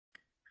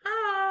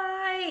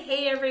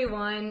Hey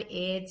everyone,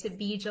 it's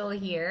Bijal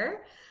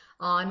here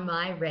on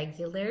my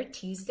regular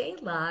Tuesday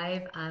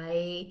Live.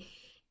 I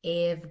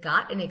have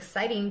got an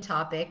exciting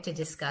topic to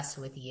discuss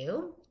with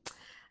you.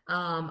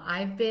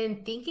 I've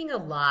been thinking a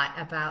lot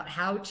about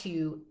how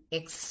to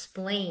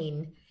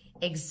explain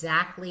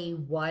exactly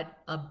what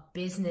a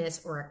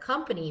business or a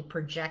company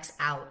projects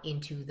out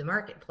into the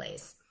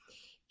marketplace.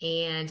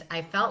 And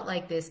I felt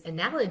like this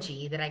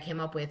analogy that I came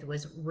up with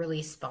was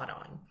really spot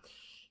on.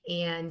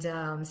 And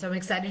so I'm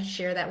excited to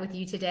share that with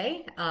you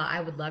today.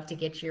 I would love to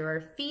get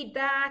your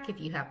feedback.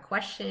 If you have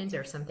questions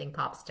or something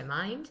pops to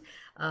mind,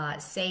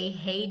 say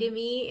hey to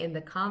me in the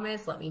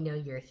comments. Let me know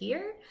you're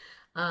here.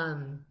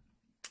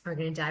 We're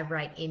going to dive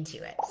right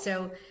into it.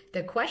 So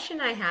the question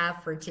I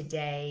have for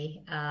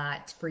today,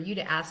 for you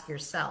to ask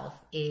yourself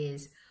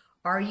is,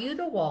 are you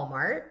the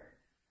Walmart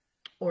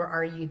or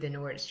are you the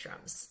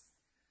Nordstroms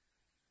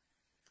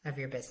of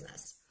your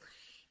business?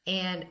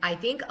 And I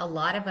think a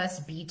lot of us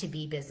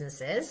B2B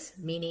businesses,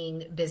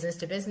 meaning business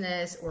to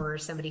business or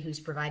somebody who's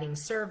providing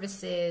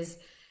services,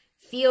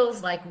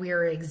 feels like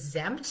we're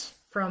exempt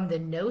from the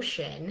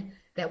notion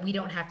that we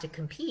don't have to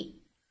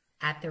compete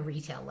at the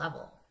retail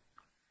level.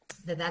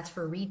 That's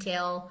for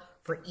retail,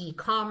 for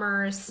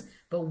e-commerce,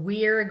 but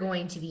we're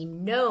going to be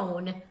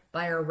known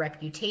by our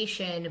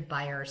reputation,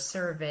 by our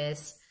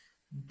service,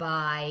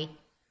 by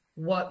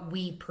what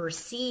we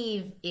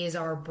perceive is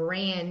our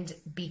brand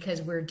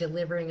because we're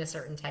delivering a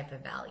certain type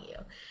of value.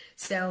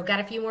 So got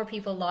a few more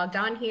people logged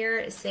on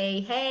here.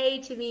 Say hey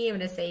to me. I'm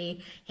going to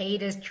say hey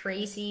to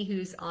Tracy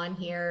who's on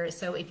here.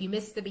 So if you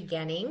missed the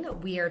beginning,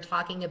 we are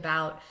talking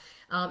about,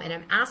 and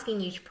I'm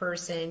asking each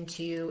person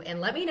to, and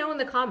let me know in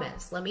the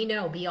comments, let me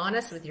know, be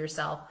honest with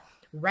yourself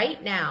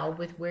right now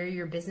with where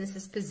your business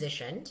is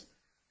positioned,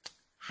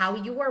 how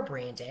you are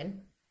branded,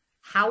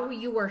 how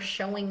you are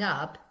showing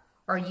up.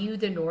 Are you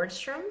the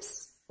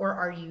Nordstroms or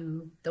are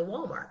you the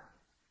Walmart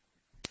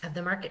of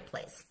the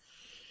marketplace?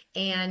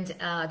 And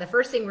the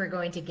first thing we're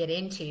going to get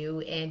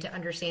into and to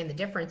understand the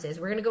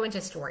differences, we're going to go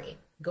into story,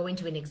 go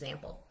into an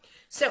example.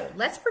 So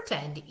let's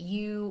pretend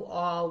you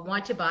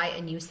want to buy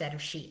a new set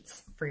of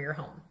sheets for your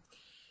home.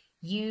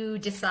 You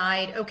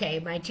decide, okay,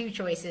 my two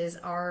choices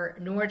are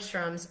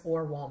Nordstroms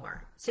or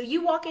Walmart. So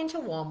you walk into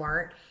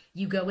Walmart,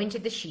 you go into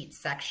the sheets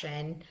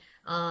section.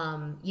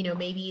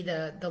 Maybe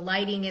the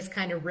lighting is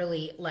kind of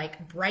really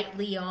like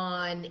brightly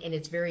on and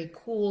it's very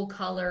cool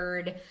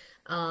colored.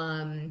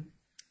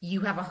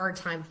 You have a hard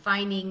time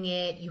finding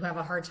it. You have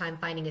a hard time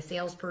finding a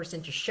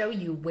salesperson to show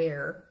you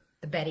where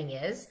the bedding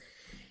is.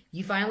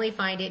 You finally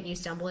find it and you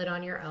stumble it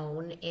on your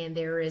own, and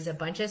there is a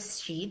bunch of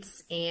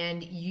sheets,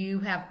 and you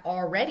have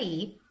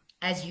already,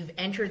 as you've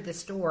entered the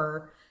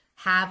store,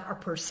 have a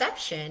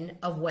perception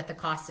of what the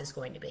cost is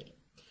going to be.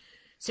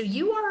 So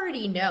you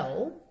already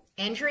know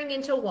entering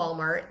into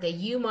Walmart that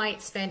you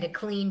might spend a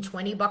clean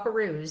 20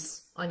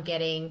 buckaroos on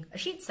getting a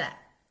sheet set,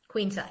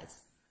 queen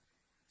size,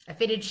 a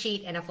fitted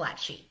sheet and a flat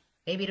sheet.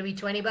 Maybe it'll be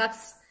 20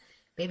 bucks.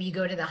 Maybe you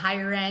go to the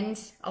higher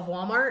end of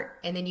Walmart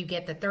and then you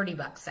get the 30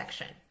 bucks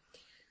section.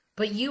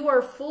 But you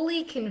are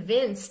fully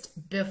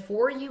convinced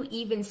before you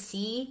even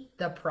see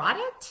the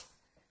product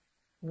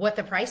what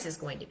the price is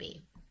going to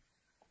be.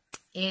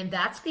 And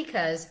that's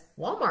because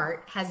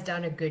Walmart has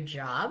done a good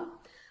job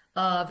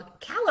of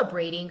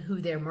calibrating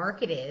who their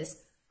market is,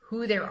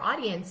 who their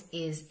audience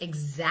is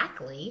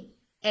exactly,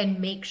 and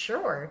make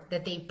sure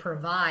that they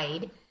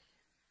provide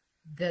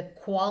the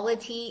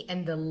quality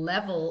and the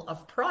level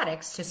of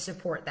products to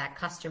support that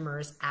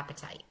customer's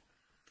appetite.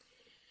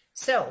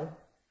 So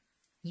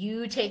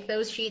you take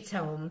those sheets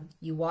home,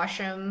 you wash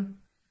them,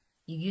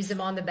 you use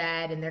them on the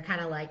bed, and they're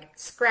kind of like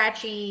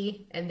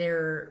scratchy, and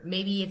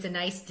maybe it's a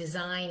nice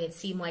design, it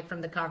seemed like from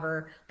the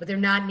cover, but they're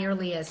not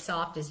nearly as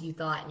soft as you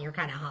thought, and you're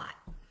kind of hot.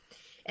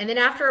 And then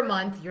after a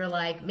month, you're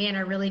like, man,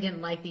 I really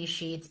didn't like these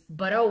sheets,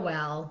 but oh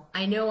well,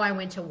 I know I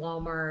went to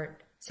Walmart,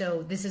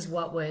 so this is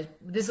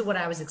what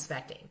I was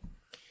expecting.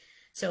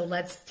 So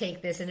let's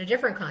take this in a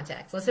different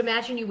context. Let's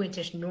imagine you went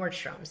to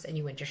Nordstrom's and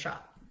you went to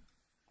shop.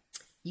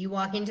 You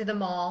walk into the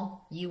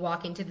mall, you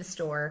walk into the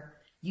store,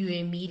 you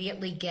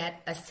immediately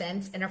get a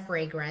sense and a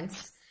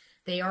fragrance.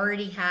 They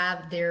already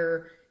have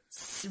their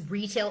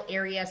retail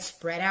area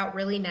spread out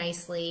really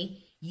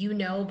nicely. You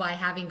know, by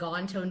having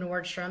gone to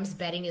Nordstrom's,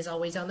 bedding is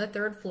always on the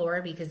third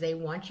floor because they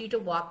want you to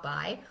walk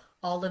by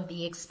all of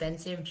the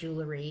expensive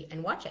jewelry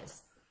and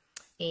watches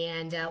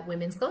and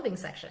women's clothing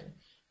section.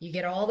 You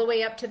get all the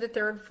way up to the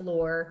third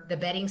floor. The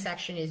bedding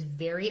section is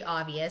very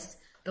obvious.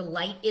 The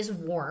light is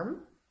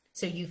warm,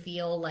 so you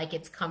feel like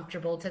it's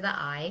comfortable to the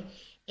eye.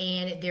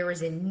 And there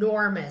is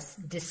enormous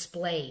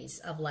displays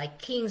of like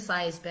king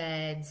size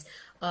beds,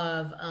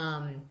 of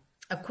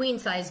queen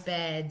size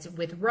beds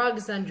with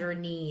rugs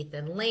underneath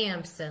and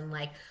lamps and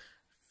like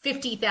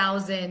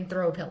 50,000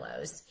 throw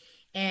pillows.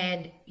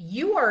 And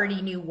you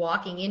already knew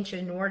walking into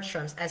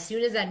Nordstrom's, as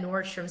soon as that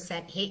Nordstrom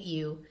scent hit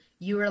you,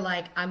 you were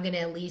like, I'm going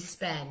to at least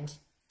spend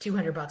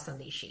 200 bucks on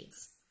these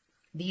sheets.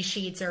 These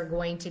sheets are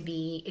going to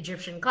be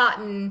Egyptian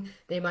cotton.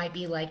 They might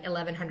be like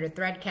 1,100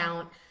 thread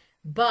count,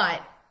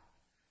 but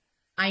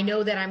I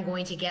know that I'm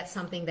going to get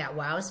something that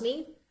wows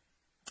me.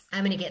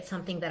 I'm going to get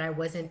something that I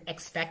wasn't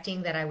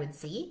expecting that I would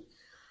see.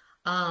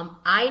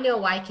 I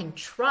know I can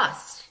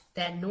trust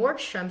that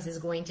Nordstrom's is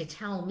going to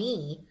tell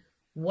me,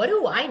 what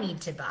do I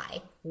need to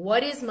buy?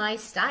 What is my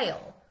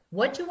style?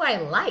 What do I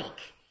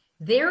like?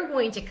 They're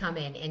going to come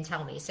in and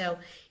tell me. So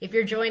if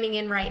you're joining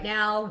in right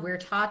now, we're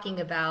talking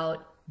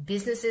about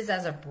businesses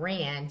as a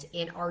brand,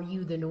 and are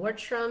you the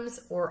Nordstroms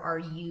or are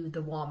you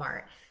the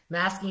Walmart? I'm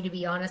asking you to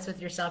be honest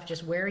with yourself.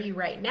 Just where are you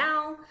right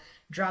now?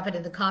 Drop it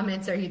in the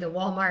comments. Are you the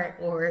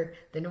Walmart or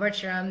the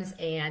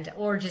Nordstroms?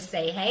 Or just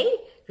say, hey,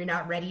 if you're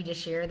not ready to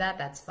share that,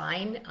 that's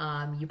fine.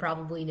 You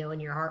probably know in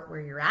your heart where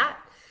you're at.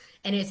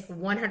 And it's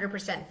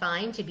 100%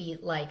 fine to be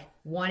like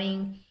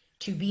wanting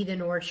to be the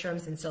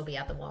Nordstroms and still be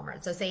at the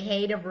Walmart. So say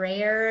hey to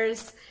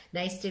Rares.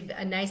 Nice to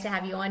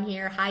have you on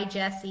here. Hi,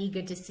 Jesse.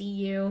 Good to see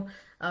you.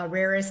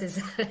 Rares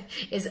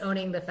is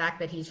owning the fact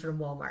that he's from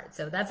Walmart.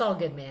 So that's all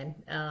good, man.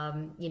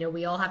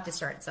 We all have to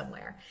start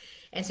somewhere.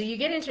 And so you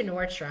get into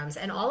Nordstrom's,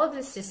 and all of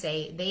this to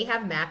say they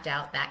have mapped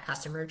out that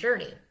customer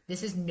journey.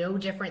 This is no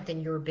different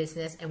than your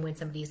business and when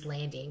somebody's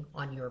landing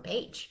on your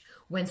page,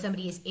 when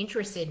somebody is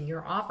interested in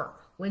your offer,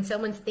 when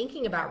someone's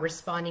thinking about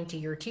responding to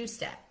your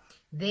two-step.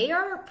 They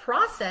are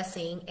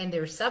processing, and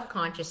their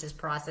subconscious is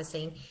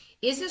processing,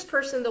 is this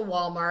person the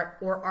Walmart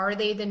or are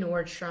they the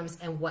Nordstroms,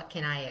 and what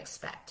can I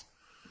expect?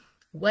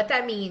 What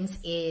that means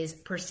is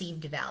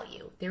perceived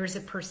value. There is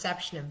a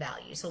perception of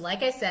value. So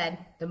like I said,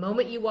 the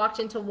moment you walked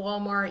into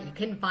Walmart, you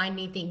couldn't find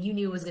anything, you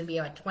knew it was going to be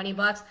about 20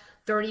 bucks,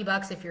 30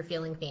 bucks if you're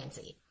feeling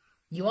fancy.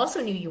 You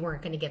also knew you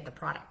weren't going to get the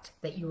product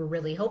that you were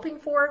really hoping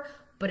for,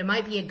 but it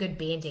might be a good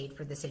Band-Aid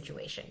for the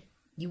situation.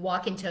 You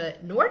walk into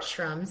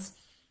Nordstrom's,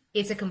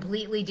 it's a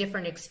completely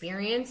different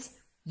experience.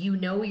 You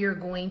know you're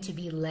going to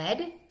be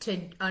led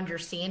to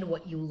understand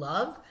what you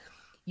love.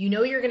 You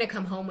know you're going to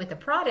come home with a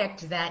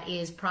product that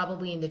is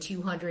probably in the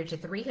 $200 to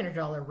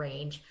 $300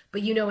 range,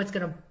 but you know it's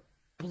going to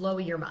blow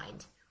your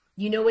mind.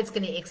 You know it's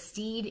going to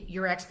exceed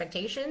your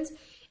expectations,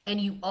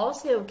 and you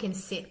also can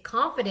sit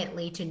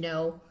confidently to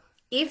know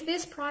if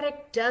this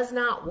product does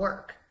not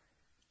work,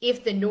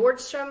 if the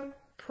Nordstrom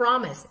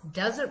promise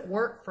doesn't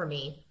work for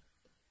me,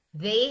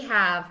 they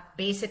have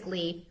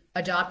basically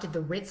adopted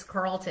the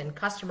Ritz-Carlton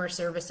customer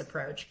service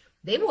approach.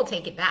 They will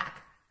take it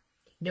back.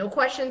 No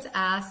questions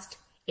asked.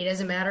 It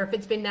doesn't matter if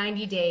it's been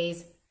 90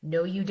 days.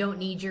 No, you don't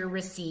need your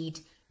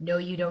receipt. No,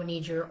 you don't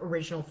need your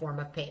original form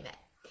of payment.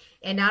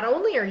 And not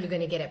only are you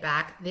going to get it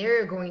back,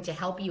 they're going to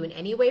help you in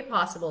any way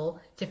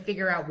possible to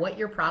figure out what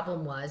your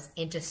problem was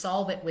and to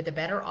solve it with a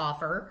better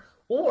offer,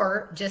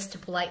 or just to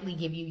politely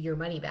give you your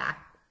money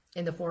back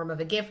in the form of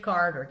a gift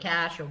card or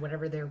cash or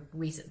whatever their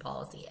recent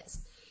policy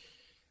is.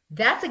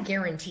 That's a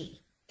guarantee.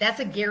 That's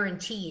a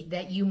guarantee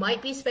that you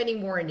might be spending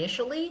more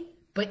initially,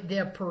 but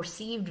the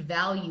perceived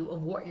value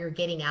of what you're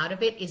getting out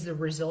of it is the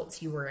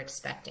results you were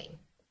expecting.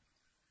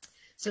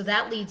 So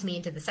that leads me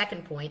into the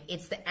second point.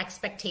 It's the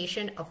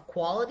expectation of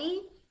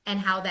quality and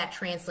how that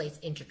translates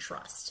into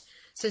trust.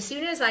 So as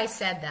soon as I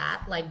said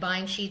that, like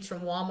buying sheets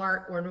from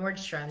Walmart or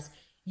Nordstrom's,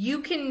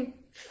 you can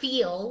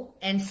feel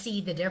and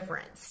see the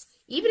difference,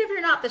 even if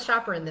you're not the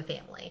shopper in the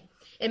family.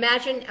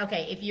 Imagine,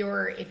 okay, if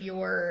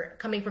you're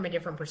coming from a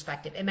different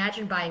perspective,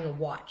 imagine buying a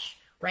watch,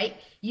 right?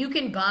 You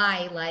can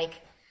buy like,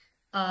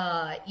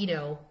 a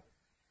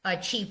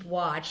cheap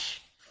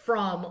watch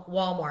from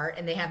Walmart,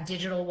 and they have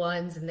digital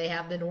ones and they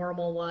have the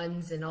normal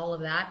ones and all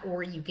of that,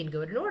 or you can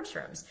go to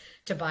Nordstrom's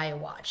to buy a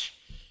watch.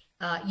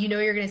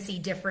 You're going to see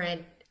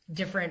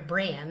different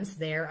brands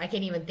there. I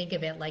can't even think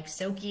of it, like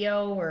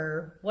Sokio,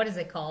 or what is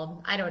it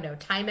called? I don't know.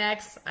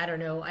 Timex. I don't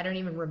know. I don't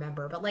even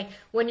remember. But like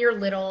when you're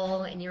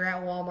little and you're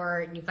at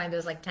Walmart and you find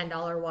those like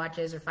 $10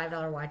 watches or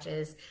 $5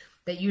 watches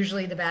that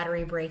usually the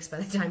battery breaks by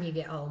the time you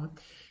get home.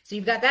 So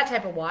you've got that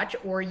type of watch,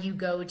 or you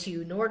go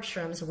to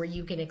Nordstrom's where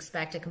you can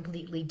expect a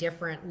completely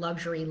different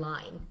luxury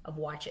line of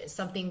watches,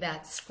 something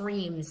that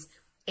screams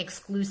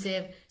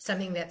exclusive,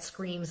 something that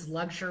screams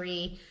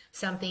luxury,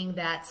 something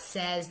that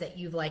says that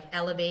you've like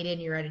elevated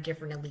and you're at a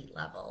different elite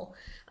level.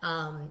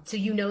 So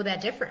you know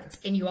that difference,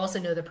 and you also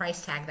know the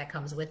price tag that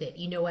comes with it.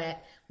 You know,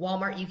 at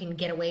Walmart you can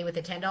get away with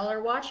a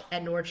 $10 watch.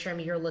 At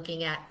Nordstrom you're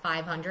looking at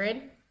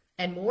 $500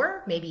 and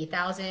more, maybe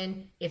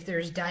 $1,000. If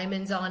there's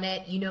diamonds on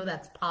it, you know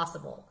that's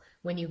possible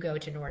when you go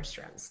to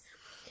Nordstrom's.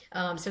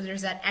 So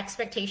there's that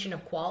expectation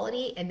of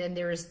quality, and then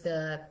there's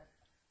the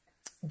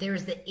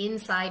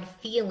inside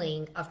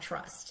feeling of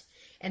trust.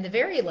 And the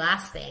very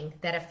last thing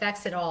that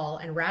affects it all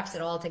and wraps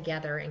it all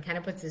together and kind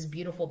of puts this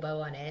beautiful bow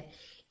on it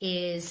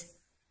is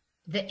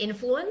the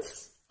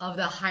influence of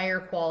the higher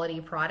quality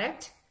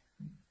product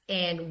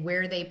and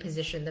where they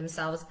position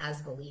themselves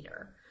as the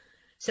leader.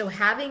 So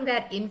having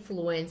that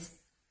influence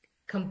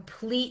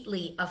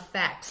completely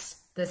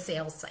affects the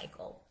sales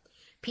cycle.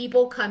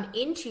 People come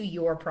into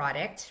your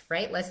product,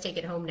 right? Let's take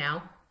it home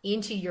now,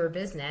 into your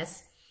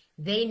business.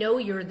 They know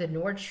you're the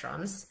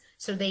Nordstroms,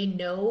 so they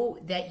know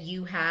that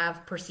you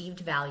have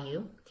perceived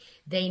value.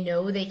 They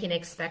know they can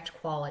expect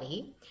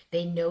quality.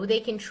 They know they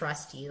can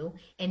trust you.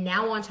 And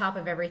now on top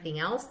of everything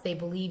else, they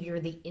believe you're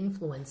the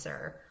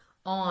influencer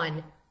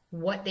on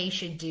what they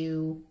should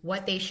do,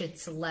 what they should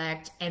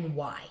select, and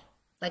why.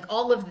 Like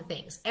all of the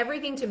things,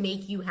 everything to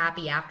make you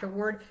happy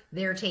afterward,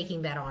 they're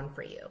taking that on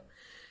for you.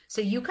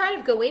 So you kind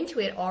of go into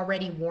it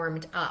already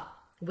warmed up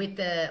with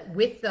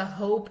the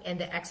hope and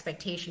the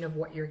expectation of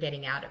what you're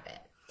getting out of it.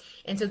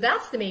 And so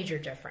that's the major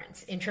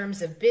difference in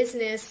terms of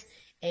business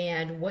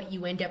and what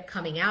you end up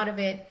coming out of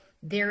it.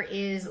 There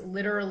is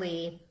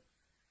literally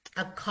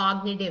a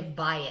cognitive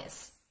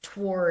bias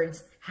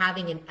towards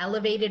having an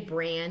elevated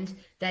brand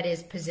that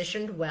is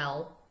positioned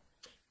well,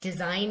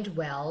 designed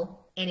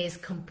well, and is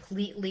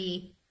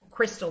completely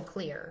crystal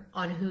clear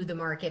on who the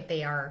market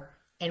they are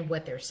and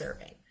what they're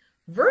serving.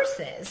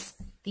 Versus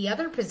the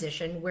other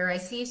position where I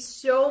see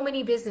so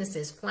many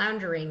businesses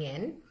floundering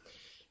in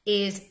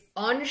is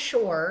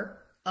unsure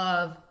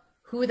of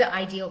who the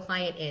ideal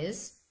client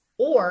is,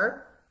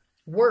 or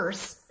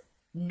worse,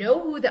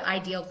 know who the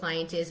ideal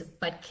client is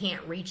but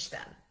can't reach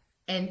them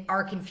and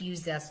are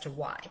confused as to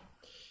why.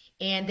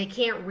 And they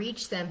can't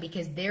reach them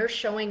because they're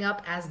showing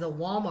up as the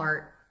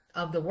Walmart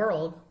of the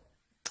world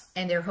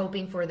and they're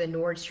hoping for the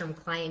Nordstrom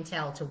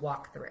clientele to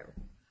walk through.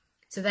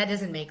 So that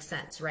doesn't make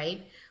sense,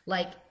 right?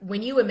 Like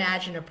when you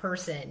imagine a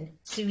person,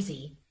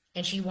 Susie,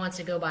 and she wants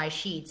to go buy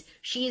sheets,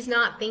 she's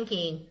not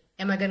thinking,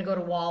 am I going to go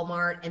to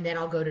Walmart and then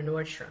I'll go to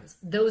Nordstrom's?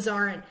 Those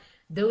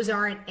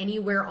aren't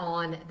anywhere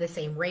on the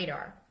same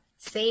radar.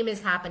 Same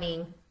is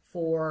happening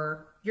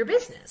for your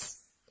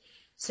business.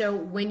 So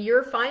when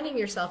you're finding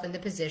yourself in the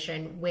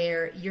position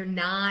where you're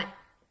not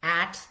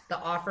at the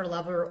offer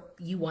level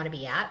you want to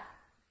be at,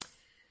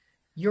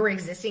 your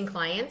existing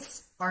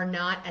clients are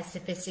not as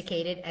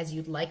sophisticated as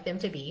you'd like them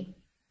to be.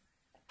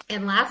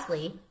 And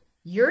lastly,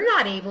 you're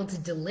not able to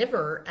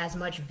deliver as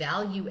much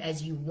value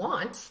as you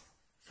want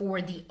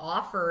for the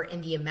offer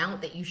and the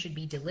amount that you should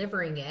be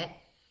delivering it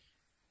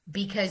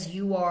because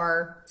you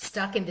are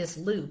stuck in this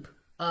loop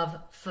of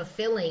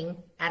fulfilling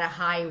at a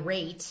high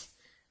rate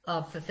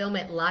of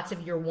fulfillment, lots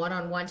of your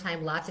one-on-one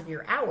time, lots of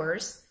your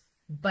hours,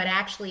 but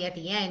actually at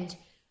the end,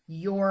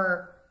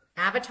 your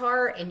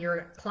avatar and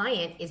your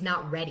client is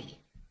not ready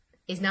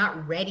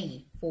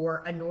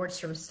for a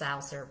Nordstrom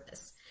style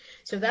service.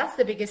 So that's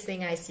the biggest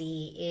thing I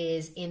see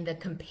is in the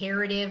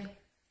comparative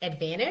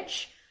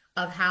advantage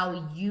of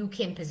how you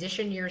can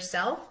position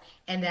yourself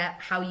and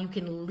that how you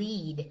can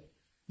lead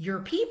your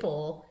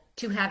people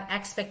to have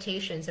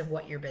expectations of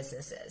what your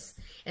business is.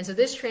 And so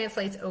this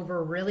translates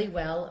over really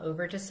well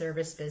over to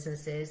service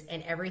businesses,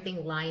 and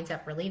everything lines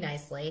up really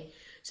nicely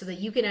so that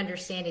you can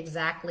understand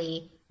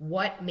exactly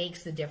what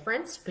makes the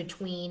difference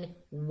between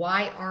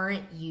why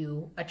aren't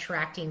you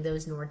attracting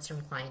those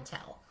Nordstrom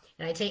clientele.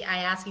 And I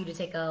ask you to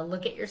take a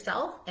look at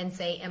yourself and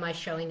say, am I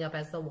showing up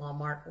as the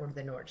Walmart or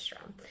the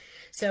Nordstrom?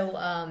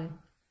 So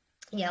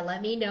yeah,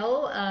 let me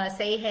know.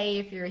 Say hey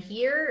if you're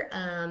here,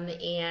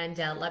 and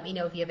let me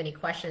know if you have any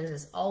questions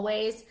as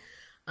always.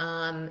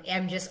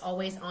 I'm just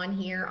always on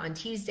here on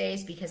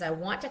Tuesdays because I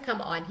want to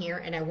come on here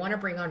and I want to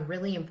bring on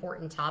really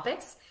important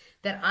topics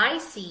that I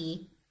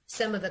see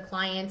some of the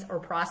clients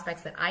or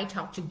prospects that I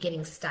talk to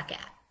getting stuck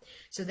at.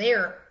 So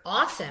they're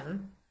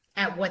awesome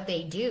at what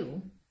they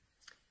do,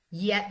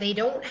 yet they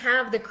don't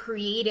have the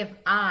creative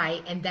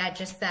eye and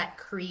that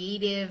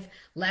creative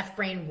left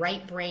brain,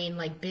 right brain,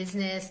 like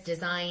business,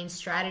 design,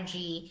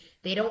 strategy.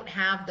 They don't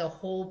have the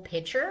whole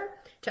picture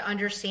to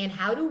understand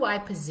how do I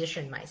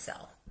position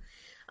myself.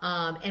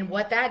 And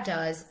what that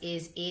does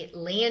is it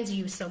lands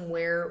you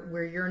somewhere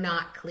where you're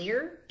not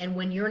clear. And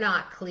when you're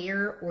not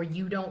clear or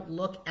you don't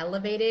look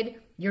elevated,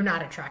 you're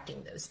not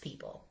attracting those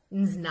people.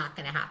 It's not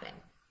going to happen.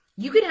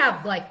 You could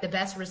have like the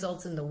best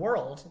results in the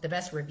world, the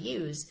best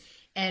reviews,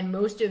 and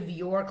most of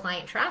your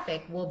client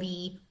traffic will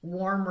be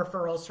warm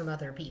referrals from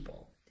other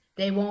people.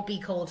 They won't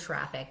be cold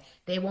traffic.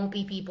 They won't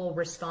be people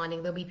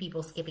responding. There'll be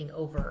people skipping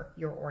over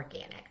your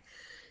organic.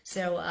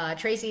 So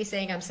Tracy is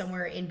saying I'm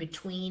somewhere in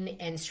between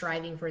and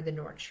striving for the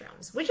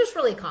Nordstroms, which is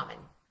really common.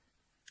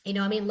 You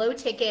know, I mean, low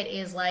ticket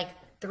is like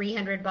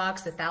 $300,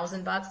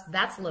 $1,000.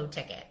 That's low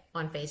ticket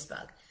on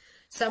Facebook.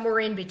 Somewhere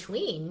in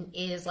between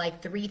is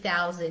like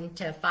 3,000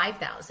 to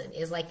 5,000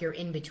 is like you're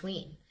in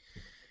between.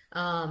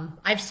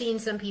 I've seen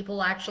some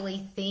people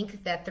actually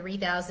think that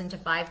 3,000 to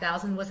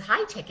 5,000 was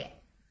high ticket.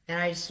 And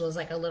I just was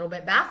like a little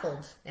bit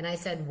baffled. And I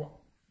said,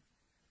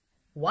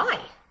 why?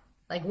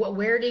 Like,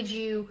 where did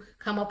you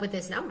come up with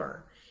this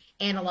number?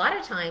 And a lot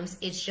of times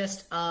it's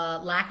just a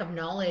lack of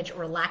knowledge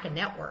or lack of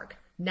network,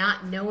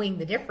 not knowing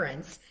the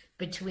difference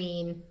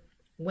between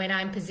when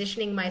I'm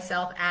positioning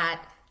myself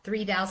at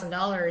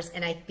 $3,000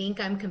 and I think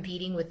I'm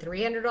competing with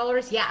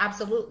 $300. Yeah,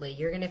 absolutely.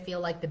 You're going to feel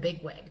like the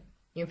big wig.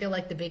 You feel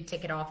like the big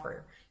ticket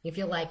offer. You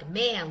feel like,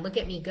 man, look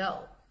at me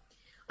go.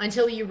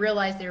 Until you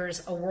realize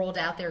there's a world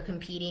out there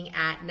competing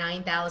at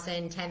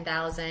 9,000,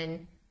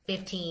 10,000,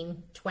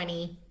 15,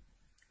 20,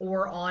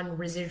 or on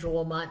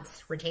residual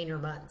months, retainer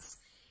months.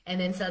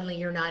 And then suddenly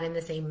you're not in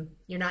the same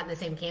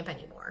camp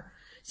anymore.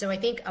 So I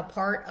think a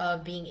part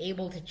of being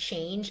able to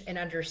change and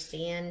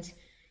understand,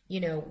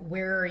 you know,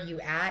 where are you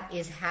at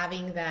is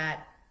having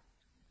that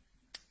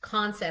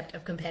concept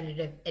of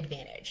competitive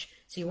advantage.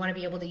 So you want to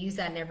be able to use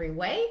that in every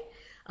way.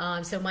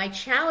 So my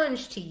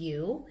challenge to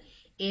you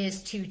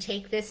is to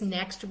take this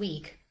next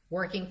week,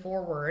 working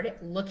forward,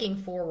 looking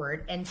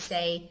forward, and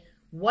say,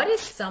 what is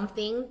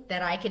something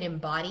that I can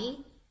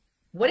embody?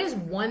 What is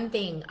one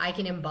thing I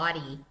can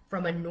embody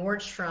from a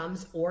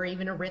Nordstrom's or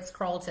even a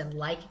Ritz-Carlton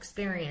like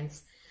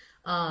experience,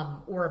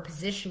 or a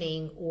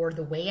positioning or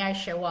the way I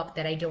show up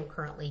that I don't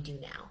currently do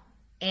now?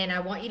 And I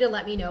want you to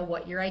let me know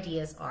what your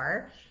ideas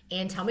are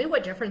and tell me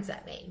what difference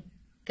that made.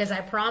 Because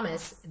I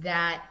promise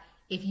that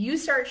if you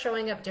start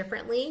showing up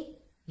differently,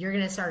 you're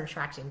going to start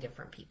attracting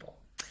different people.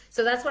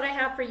 So that's what I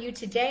have for you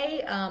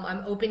today.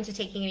 I'm open to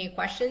taking any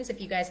questions.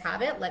 If you guys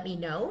have it, let me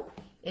know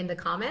in the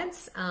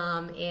comments,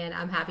 and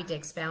I'm happy to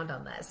expound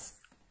on this.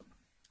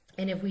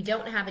 And if we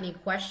don't have any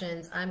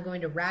questions, I'm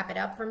going to wrap it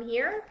up from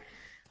here.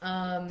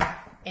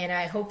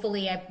 And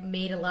hopefully I've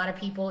made a lot of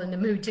people in the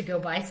mood to go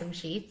buy some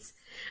sheets.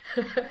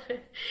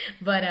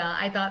 But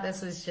I thought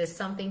this was just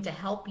something to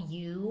help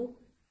you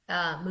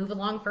move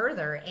along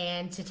further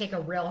and to take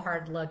a real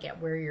hard look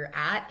at where you're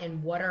at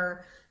and what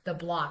are the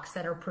blocks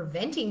that are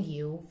preventing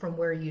you from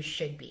where you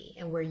should be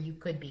and where you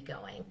could be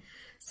going.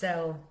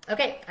 So,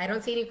 okay, I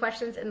don't see any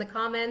questions in the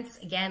comments.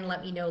 Again,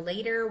 let me know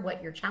later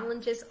what your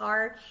challenges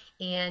are,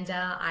 and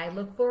I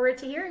look forward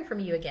to hearing from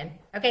you again.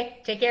 Okay,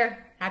 take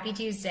care. Happy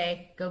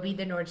Tuesday. Go be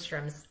the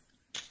Nordstroms.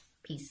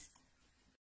 Peace.